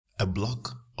A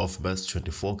block of mass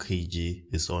 24 kg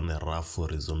is on a rough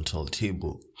horizontal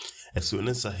table. As soon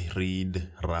as I read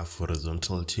rough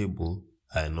horizontal table,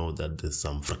 I know that there's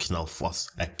some frictional force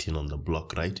acting on the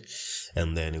block, right?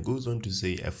 And then it goes on to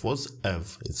say a force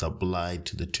F is applied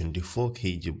to the 24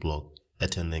 kg block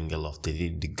at an angle of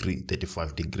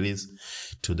 35 degrees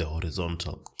to the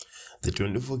horizontal. The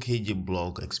 24 kg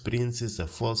block experiences a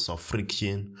force of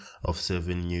friction of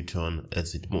 7 Newton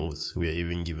as it moves. We are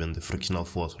even given the frictional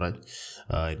force, right?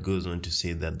 It goes on to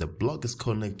say that the block is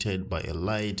connected by a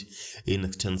light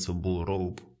inextensible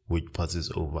rope which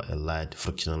passes over a light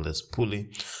frictionless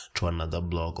pulley to another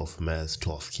block of mass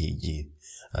 12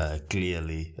 kg,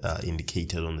 clearly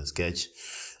indicated on the sketch,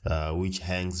 which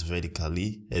hangs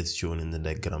vertically as shown in the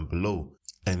diagram below.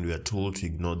 And we are told to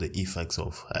ignore the effects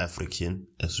of friction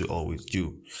as we always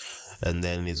do. And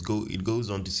then it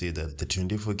goes on to say that the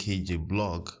 24 kg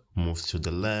block moves to the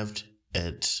left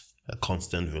at a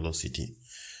constant velocity.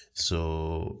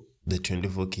 So the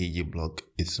 24 kg block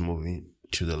is moving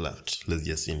to the left. Let's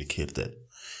just indicate that.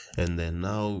 And then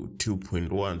now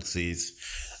 2.1 says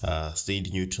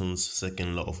state Newton's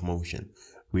second law of motion.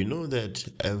 We know that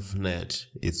F net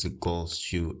is equals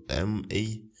to ma.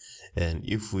 And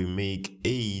if we make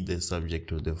A the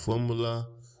subject of the formula,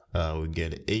 we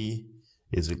get A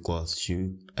is equals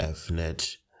to F net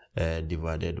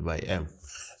divided by M.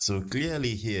 So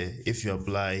clearly here, if you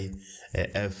apply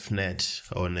F net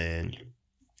on an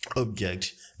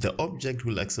object, the object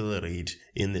will accelerate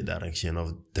in the direction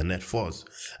of the net force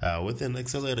with an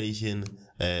acceleration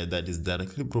that is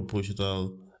directly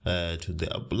proportional to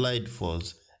the applied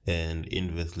force and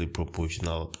inversely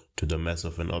proportional to the mass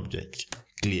of an object.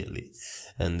 Clearly.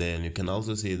 And then you can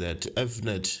also say that F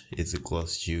net is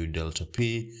equals to delta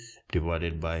P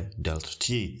divided by delta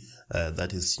T.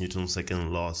 That is Newton's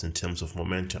second law in terms of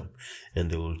momentum.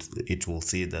 And it will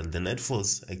say that the net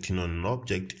force acting on an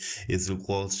object is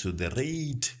equals to the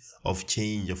rate of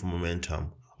change of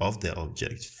momentum of the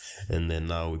object. And then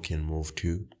now we can move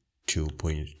to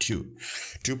 2.2.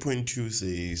 2.2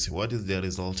 says, what is the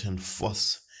resultant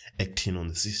force acting on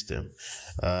the system?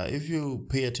 If you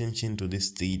pay attention to this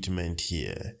statement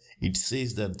here, it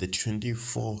says that the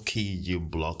 24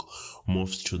 kg block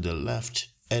moves to the left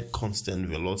at constant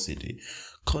velocity.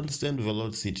 Constant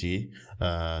velocity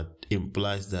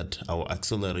implies that our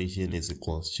acceleration is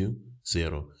equals to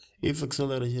 0. If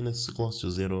acceleration is equals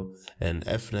to 0 and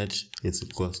F net is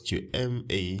equals to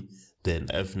ma, then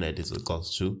F net is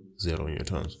equals to 0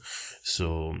 newtons.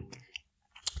 So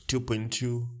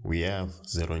 2.2 we have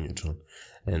 0 Newton.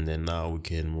 And then now we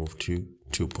can move to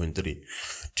 2.3.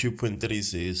 2.3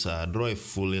 says draw a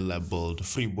fully labeled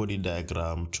free body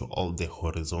diagram to all the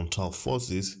horizontal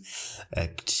forces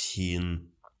acting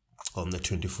on the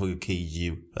 24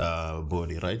 kg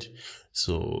body, right?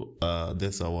 So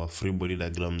that's our free body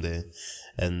diagram there.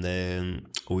 And then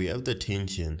we have the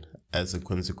tension as a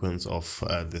consequence of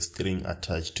the string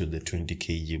attached to the 20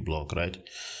 kg block, right?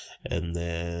 And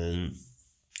then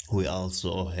we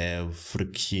also have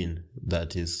friction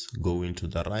that is going to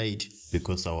the right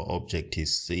because our object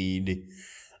is said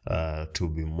to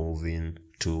be moving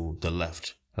to the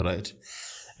left, right?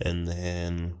 And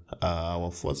then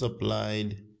our force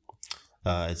applied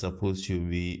is supposed to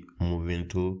be moving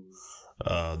to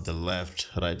the left,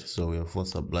 right? So we have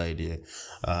force applied here.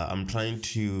 I'm trying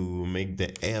to make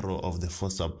the error of the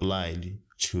force applied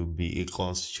to be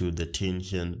equals to the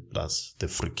tension plus the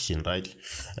friction, right?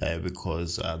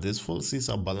 Because these forces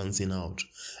are balancing out.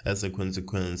 As a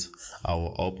consequence,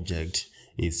 our object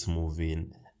is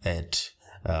moving at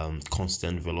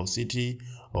constant velocity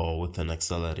or with an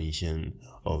acceleration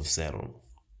of 0.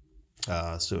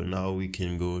 So now we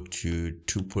can go to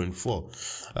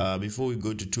 2.4. Before we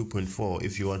go to 2.4,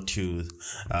 if you want to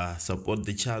support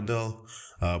the channel,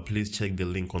 please check the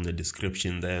link on the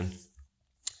description there.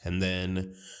 And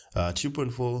then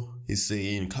 2.4 is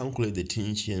saying calculate the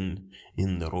tension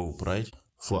in the rope, right?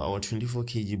 For our 24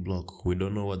 kg block, we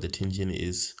don't know what the tension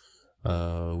is.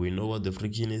 We know what the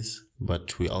friction is,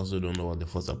 but we also don't know what the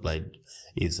force applied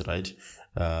is, right?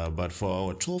 But for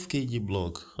our 12 kg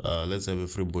block, let's have a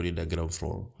free body diagram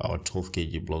for our 12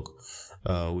 kg block.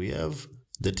 We have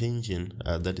the tension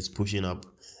that is pushing up,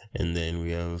 and then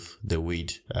we have the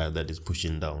weight that is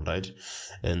pushing down, right?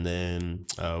 And then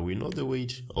we know the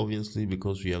weight, obviously,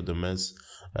 because we have the mass.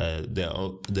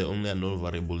 The only unknown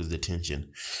variable is the tension.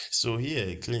 So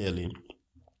here, clearly,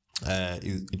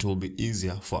 it will be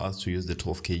easier for us to use the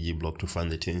 12 kg block to find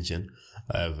the tension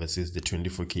versus the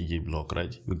 24 kg block,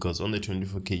 right? Because on the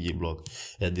 24 kg block,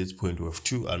 at this point, we have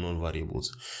two unknown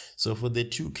variables. So for the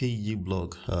 2 kg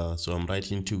block, so I'm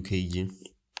writing 2 kg,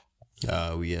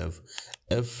 we have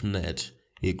F net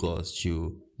equals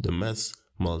to the mass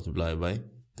multiplied by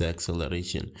the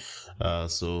acceleration.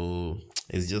 So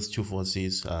it's just two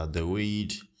forces. The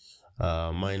weight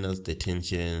minus the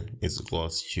tension is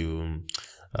equals to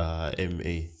ma.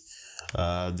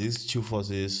 These two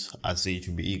forces are said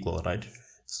to be equal, right?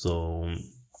 So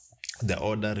the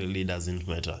order really doesn't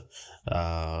matter,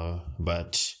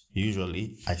 but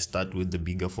usually I start with the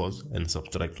bigger force and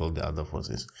subtract all the other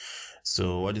forces.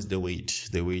 So what is the weight?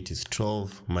 The weight is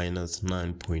 12 minus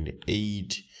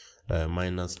 9.8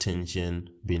 minus tension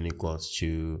being equals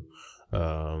to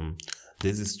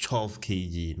this is 12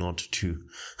 kg, not 2,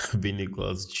 being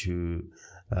equals to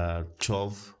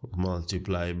 12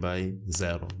 multiplied by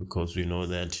 0, because we know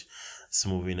that it's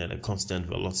moving at a constant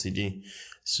velocity.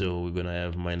 So we're gonna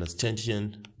have minus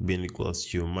tension being equals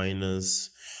to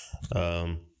minus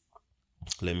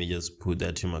let me just put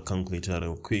that in my calculator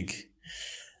real quick.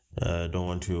 Don't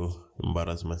want to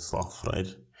embarrass myself, right?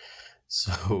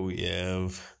 So we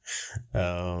have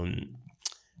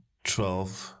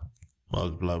 12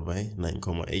 multiplied by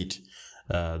 9.8,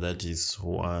 that is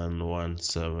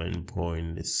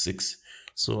 117.6.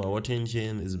 So our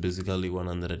tension is basically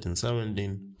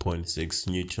 117.6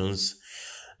 newtons.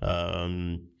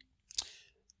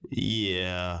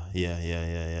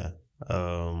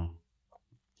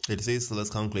 It says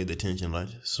let's calculate the tension, right?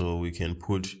 So we can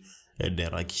put a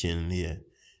direction here.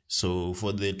 So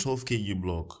for the 12 kg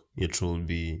block, it will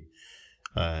be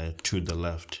to the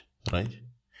left, right?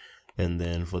 And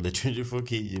then for the 24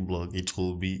 kg block, it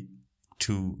will be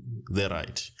to the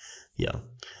right.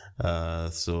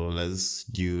 So let's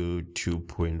do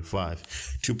 2.5.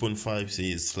 2.5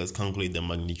 says let's calculate the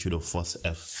magnitude of force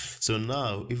F. So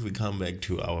now if we come back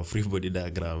to our free body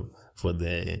diagram for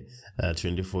the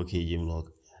 24 kg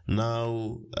block,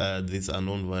 now this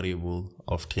unknown variable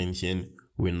of tension,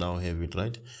 we now have it,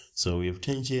 right? So we have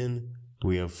tension,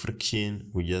 we have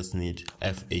friction, we just need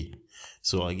Fa.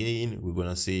 So again, we're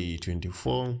gonna say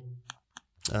 24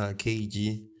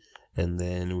 kg, and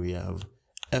then we have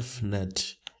F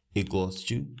net equals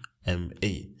to ma,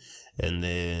 and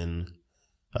then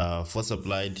force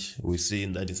applied, we're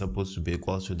saying that it's supposed to be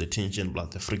equal to the tension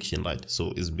plus the friction, right?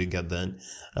 So it's bigger than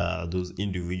those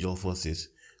individual forces.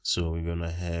 So we're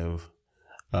gonna have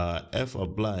F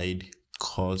applied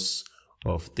cos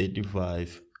of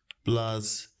 35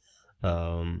 plus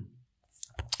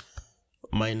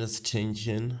minus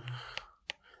tension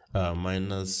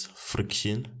minus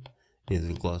friction is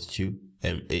equals to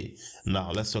ma.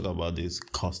 Now let's talk about this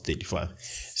cos 35.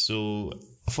 So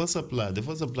the force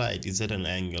applied is at an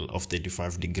angle of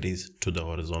 35 degrees to the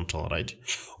horizontal, right?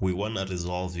 We want to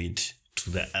resolve it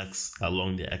to the x,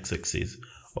 along the x-axis.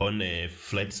 On a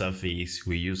flat surface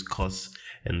we use cos,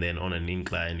 and then on an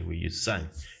incline we use sine.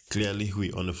 Clearly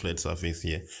we on a flat surface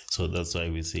here, so that's why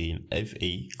we're saying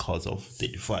Fa cos of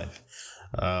 35.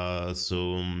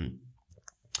 So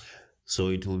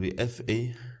it will be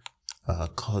Fa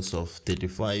cos of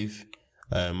 35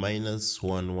 minus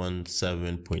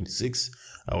 117.6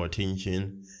 our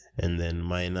tension, and then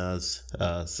minus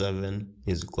 7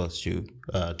 is equals to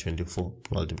 24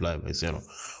 multiplied by 0.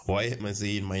 Why am I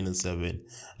saying minus 7?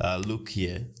 Look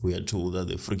here, we are told that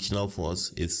the frictional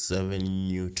force is 7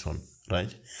 Newton,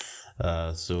 right?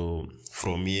 So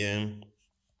from here,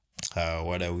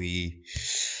 what are we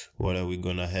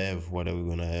gonna have? We're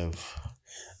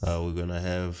gonna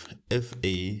have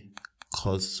Fa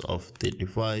cos of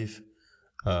 35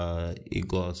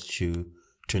 equals to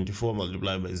 24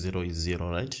 multiplied by 0 is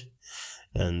 0, right?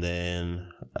 And then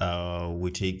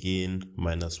we take in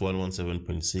minus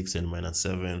 117.6 and minus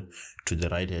 7 to the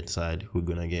right hand side. We're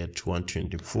gonna get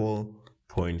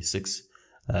 124.6.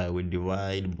 We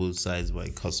divide both sides by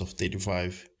cos of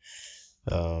 35.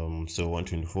 So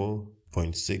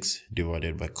 124.6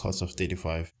 divided by cos of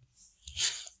 35.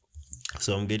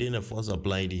 So I'm getting a force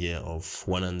applied here of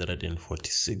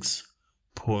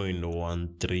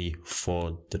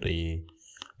 146.1343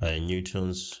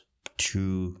 newtons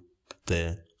to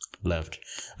the left.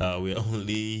 We are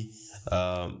only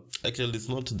actually it's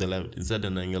not to the left, it's at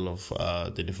an angle of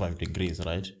 35 degrees,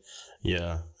 right?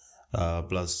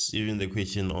 Plus even the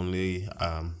question only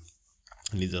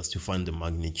needs us to find the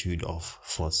magnitude of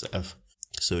force F.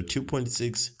 So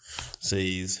 2.6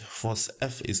 says force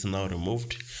F is now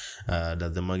removed.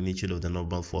 Does the magnitude of the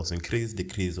normal force increase,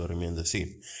 decrease, or remain the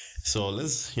same? So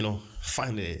let's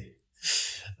find a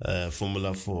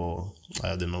formula for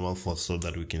the normal force so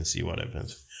that we can see what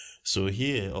happens. So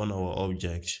here on our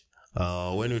object,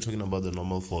 when we're talking about the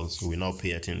normal force, we now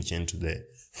pay attention to the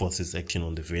forces acting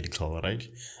on the vertical, right?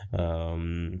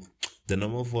 The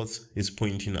normal force is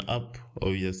pointing up,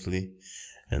 obviously,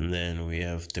 and then we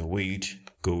have the weight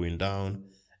going down,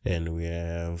 and we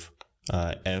have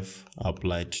F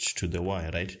applied to the Y,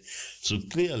 right? So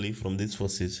clearly from these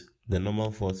forces, the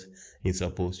normal force is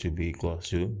supposed to be equal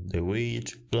to the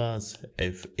weight plus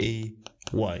FAY.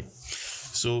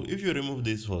 So if you remove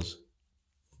this force,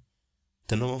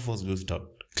 the normal force goes down.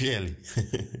 Clearly,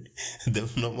 the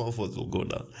normal force will go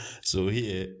down. So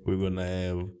here we're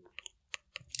gonna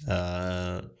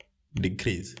have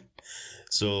decrease.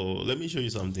 So let me show you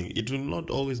something. It will not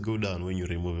always go down when you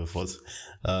remove a force.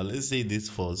 Let's say this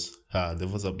force, the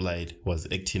force applied was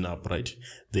acting up, right?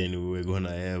 Then we were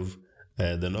gonna have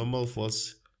the normal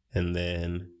force, and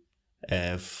then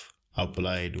F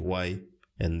applied Y,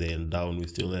 and then down we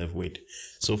still have weight.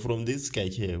 So from this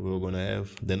sketch here, we're gonna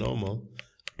have the normal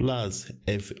plus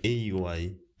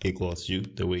FAY equals to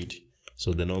the weight.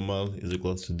 So the normal is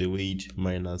equals to the weight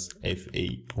minus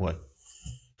FAY.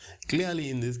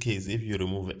 Clearly in this case, if you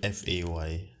remove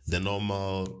FAY, the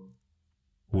normal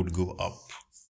would go up.